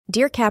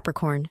Dear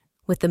Capricorn,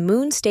 with the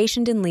moon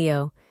stationed in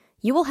Leo,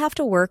 you will have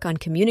to work on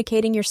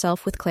communicating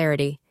yourself with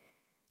clarity.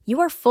 You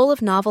are full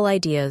of novel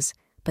ideas,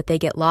 but they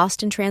get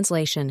lost in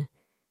translation.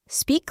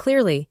 Speak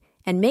clearly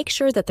and make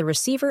sure that the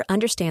receiver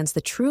understands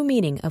the true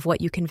meaning of what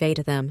you convey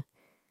to them.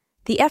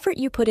 The effort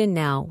you put in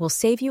now will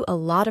save you a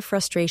lot of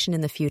frustration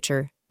in the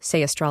future,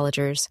 say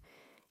astrologers.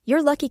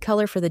 Your lucky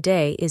color for the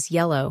day is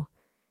yellow.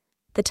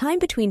 The time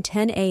between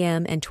 10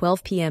 a.m. and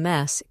 12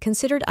 p.m.s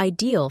considered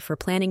ideal for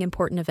planning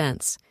important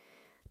events.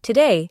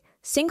 Today,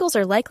 singles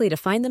are likely to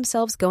find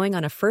themselves going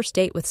on a first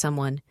date with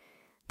someone.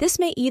 This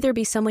may either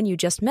be someone you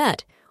just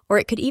met, or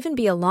it could even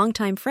be a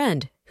longtime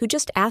friend who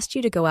just asked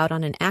you to go out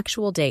on an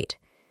actual date.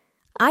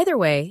 Either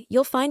way,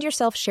 you'll find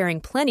yourself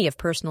sharing plenty of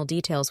personal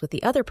details with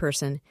the other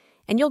person,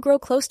 and you'll grow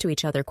close to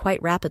each other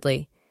quite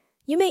rapidly.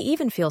 You may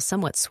even feel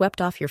somewhat swept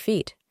off your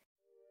feet.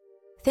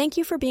 Thank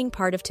you for being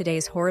part of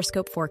today's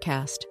horoscope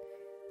forecast.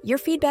 Your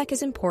feedback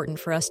is important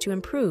for us to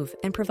improve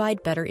and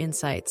provide better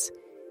insights.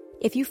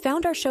 If you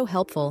found our show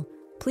helpful,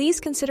 please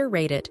consider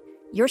rate it.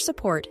 Your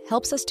support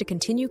helps us to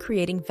continue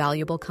creating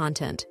valuable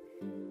content.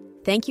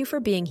 Thank you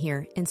for being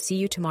here, and see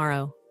you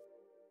tomorrow.